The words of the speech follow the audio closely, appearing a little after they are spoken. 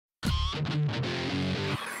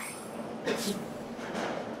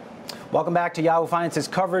Welcome back to Yahoo Finance's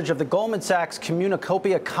coverage of the Goldman Sachs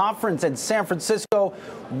Communacopia conference in San Francisco.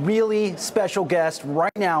 Really special guest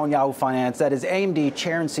right now in Yahoo Finance. That is AMD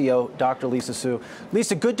Chair and CEO, Dr. Lisa Su.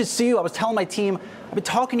 Lisa, good to see you. I was telling my team, I've been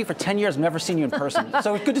talking to you for 10 years. I've never seen you in person.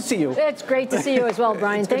 So good to see you. It's great to see you as well,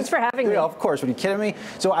 Brian. Thanks for having me. Of course. Are you kidding me?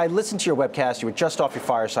 So I listened to your webcast. You were just off your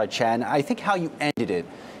fireside chat. And I think how you ended it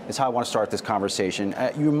is how I want to start this conversation.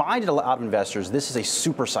 You reminded a lot of investors this is a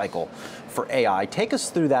super cycle for AI. Take us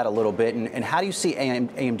through that a little bit, and how do you see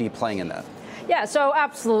AMD playing in that? Yeah, so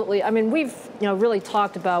absolutely. I mean, we've really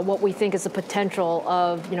talked about what we think is the potential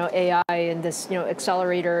of AI in this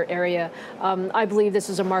accelerator area. I believe this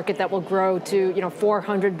is a market that will grow to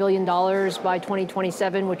 $400 billion by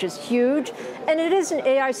 2027, which is huge, and it is an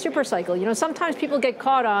AI super cycle. Sometimes people get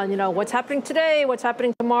caught on what's happening today, what's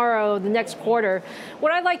happening tomorrow, the next quarter.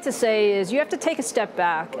 What I like to say is you have to take a step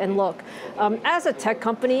back and look. As a tech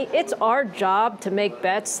company, it's our job to make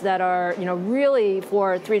bets that are really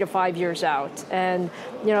for 3 to 5 years out. And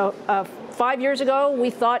 5 years ago, we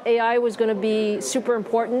thought AI was going to be super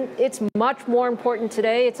important. It's much more important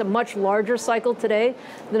today. It's a much larger cycle today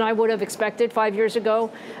than I would have expected 5 years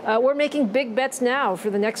ago. We're making big bets now for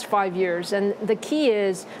the next 5 years. And the key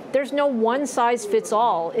is there's no one size fits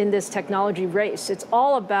all in this technology race. It's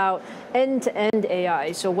all about end-to-end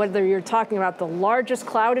AI. So whether you're talking about the largest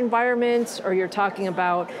cloud environments, or you're talking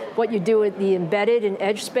about what you do with the embedded and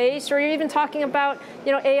edge space, or you're even talking about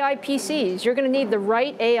AI PCs, you're going to need the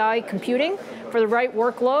right AI computing for the right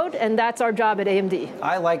workload, and that's our job at AMD.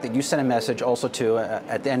 I like that you sent a message also too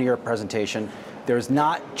at the end of your presentation. There's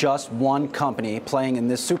not just one company playing in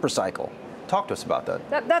this super cycle. Talk to us about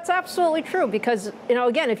that. That's absolutely true, because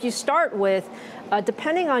again, if you start with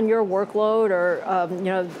depending on your workload or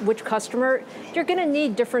which customer, you're going to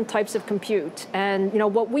need different types of compute. And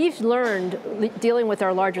what we've learned dealing with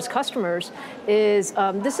our largest customers is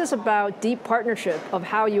this is about deep partnership of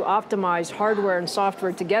how you optimize hardware and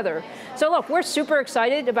software together. So look, we're super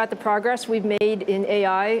excited about the progress we've made in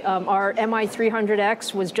AI. Our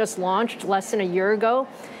MI300X was just launched less than a year ago.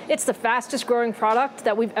 It's the fastest growing product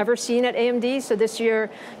that we've ever seen at AMD. So this year,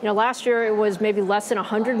 last year it was maybe less than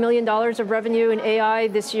 $100 million of revenue in AI.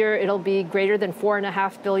 This year it'll be greater than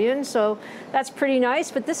 $4.5 billion. So that's pretty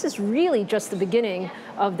nice. But this is really just the beginning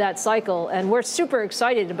of that cycle. And we're super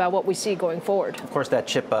excited about what we see going forward. Of course, that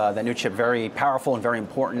chip, that new chip, very powerful and very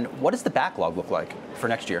important. What does the backlog look like for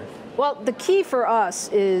next year? Well, the key for us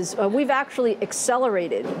is we've actually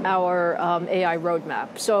accelerated our AI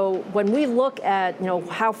roadmap. So when we look at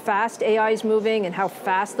how fast AI is moving and how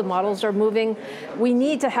fast the models are moving, we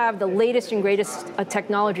need to have the latest and greatest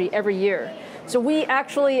technology every year. So we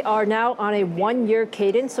actually are now on a one-year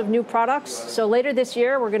cadence of new products. So later this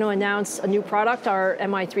year, we're going to announce a new product, our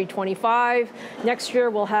MI325. Next year,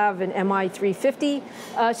 we'll have an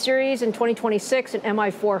MI350 series. In 2026, an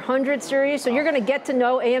MI400 series. So you're going to get to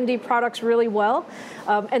know AMD products really well.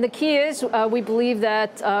 And the key is we believe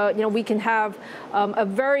that we can have a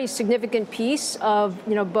very significant piece of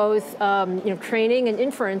both training and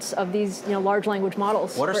inference of these large language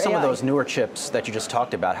models. What are some of those newer chips that you just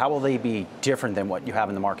talked about? How will they be different than what you have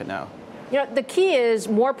in the market now? The key is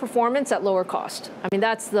more performance at lower cost. I mean,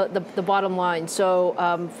 that's the bottom line.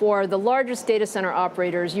 So for the largest data center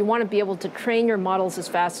operators, you want to be able to train your models as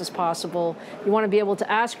fast as possible. You want to be able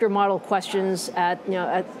to ask your model questions at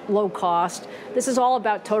low cost. This is all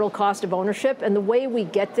about total cost of ownership. And the way we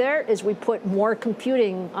get there is we put more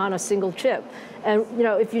computing on a single chip. And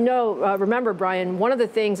if remember, Brian, one of the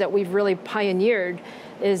things that we've really pioneered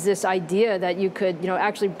is this idea that you could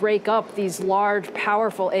actually break up these large,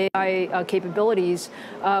 powerful AI capabilities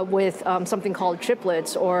with something called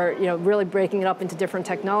chiplets, or really breaking it up into different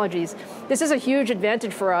technologies. This is a huge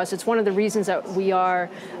advantage for us. It's one of the reasons that we are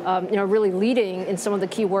really leading in some of the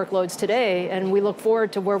key workloads today, and we look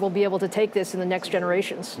forward to where we'll be able to take this in the next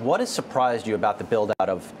generations. What has surprised you about the build-out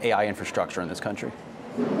of AI infrastructure in this country?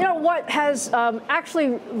 What has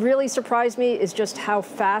actually really surprised me is just how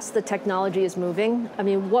fast the technology is moving. I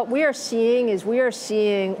mean, what we are seeing is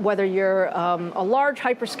whether you're a large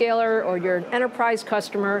hyperscaler or you're an enterprise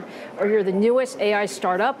customer or you're the newest AI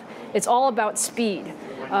startup, it's all about speed.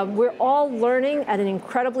 We're all learning at an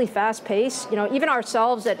incredibly fast pace. Even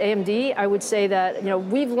ourselves at AMD, I would say that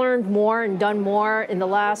we've learned more and done more in the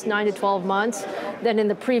last 9 to 12 months than in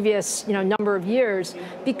the previous number of years,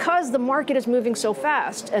 because the market is moving so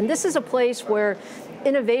fast. And this is a place where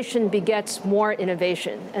innovation begets more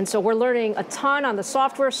innovation. And so we're learning a ton on the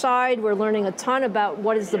software side. We're learning a ton about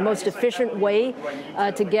what is the most efficient way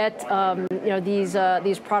to get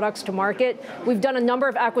these products to market. We've done a number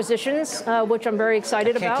of acquisitions, which I'm very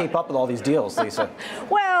excited about. Can't keep up with all these deals, Lisa.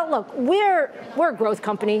 Well, look, we're a growth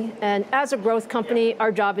company, and as a growth company,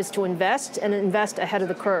 our job is to invest and invest ahead of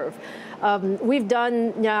the curve. We've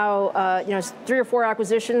done now, 3 or 4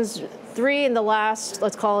 acquisitions, 3 in the last,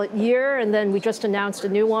 let's call it, year, and then we just announced a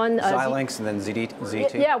new one. Xilinx and then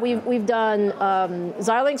ZT? Yeah, we've done,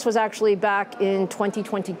 Xilinx was actually back in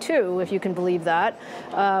 2022, if you can believe that.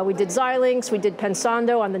 We did Xilinx, we did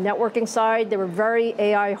Pensando on the networking side. They were very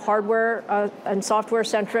AI hardware and software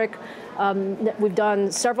centric. We've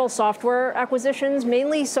done several software acquisitions,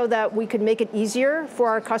 mainly so that we could make it easier for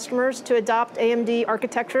our customers to adopt AMD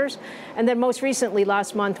architectures. And then most recently,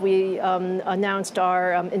 last month, we announced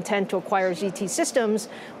our intent to acquire ZT Systems,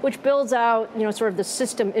 which builds out, sort of the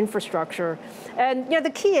system infrastructure. And the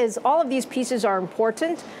key is all of these pieces are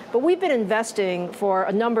important, but we've been investing for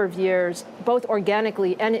a number of years, both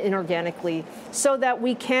organically and inorganically, so that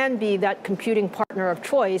we can be that computing partner of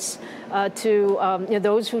choice to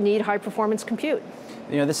those who need high-performance compute.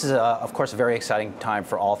 This is, of course, a very exciting time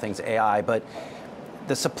for all things AI, but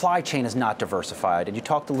the supply chain is not diversified. And you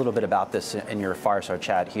talked a little bit about this in your fireside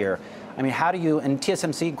chat here. I mean, how do you, and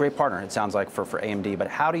TSMC, great partner, it sounds like, for AMD, but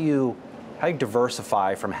how do you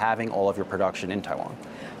diversify from having all of your production in Taiwan?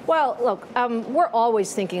 Well, look, we're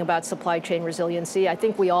always thinking about supply chain resiliency. I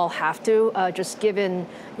think we all have to, just given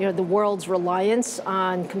the world's reliance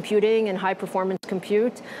on computing and high-performance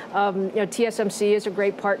compute. TSMC is a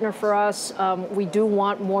great partner for us. We do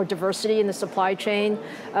want more diversity in the supply chain.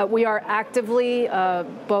 We are actively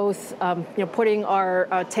both putting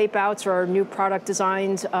our tape outs or our new product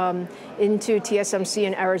designs into TSMC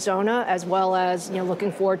in Arizona, as well as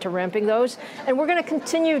looking forward to ramping those. And we're going to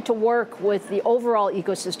continue to work with the overall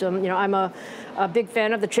ecosystem. I'm a big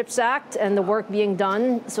fan of the CHIPS Act and the work being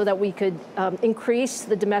done so that we could increase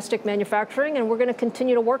the domestic manufacturing, and we're going to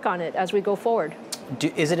continue to work on it as we go forward.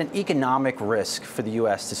 Is it an economic risk for the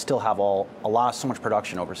U.S. to still have so much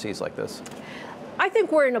production overseas like this? I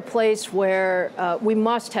think we're in a place where we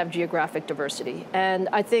must have geographic diversity, and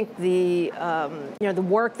I think the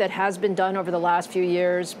work that has been done over the last few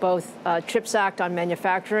years, both CHIPS Act on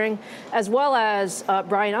manufacturing, as well as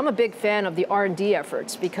Brian, I'm a big fan of the R&D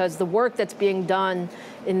efforts, because the work that's being done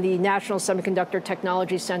in the National Semiconductor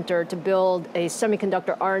Technology Center to build a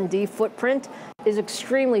semiconductor R&D footprint is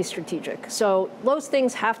extremely strategic. So those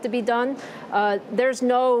things have to be done. There's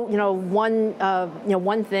no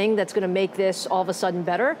one thing that's going to make this all of a sudden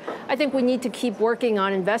better. I think we need to keep working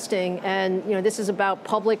on investing, and this is about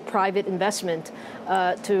public-private investment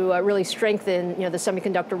to really strengthen the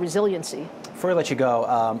semiconductor resiliency. Before I let you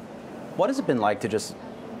go, what has it been like to just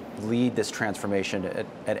lead this transformation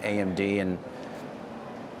at AMD? And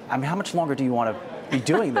I mean, how much longer do you want to be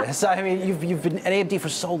doing this? I mean, you've been at AMD for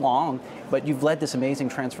so long, but you've led this amazing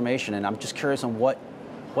transformation, and I'm just curious on what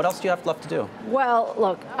else do you have left to do? Well,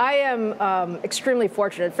 look, I am extremely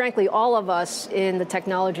fortunate. Frankly, all of us in the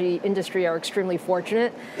technology industry are extremely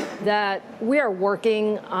fortunate that we are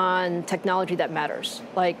working on technology that matters.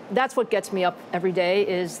 Like, that's what gets me up every day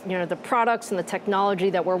is, the products and the technology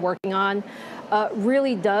that we're working on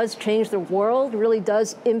really does change the world, really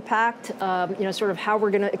does impact, sort of how we're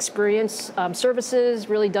going to experience services,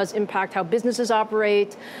 really does impact how businesses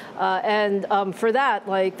operate. And for that,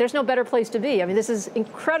 there's no better place to be. I mean, this is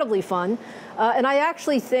incredibly fun. And I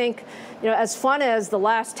actually think, as fun as the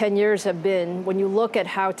last 10 years have been, when you look at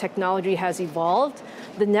how technology has evolved,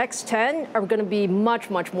 the next 10 are going to be much,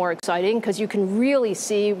 much more exciting, because you can really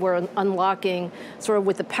see we're unlocking, sort of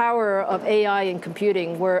with the power of AI and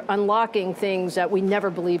computing, we're unlocking things that we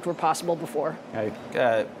never believed were possible before.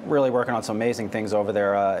 Really working on some amazing things over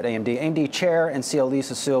there at AMD. AMD Chair and CEO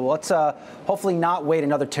Lisa Su. Let's hopefully not wait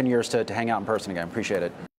another 10 years to hang out in person again. Appreciate it.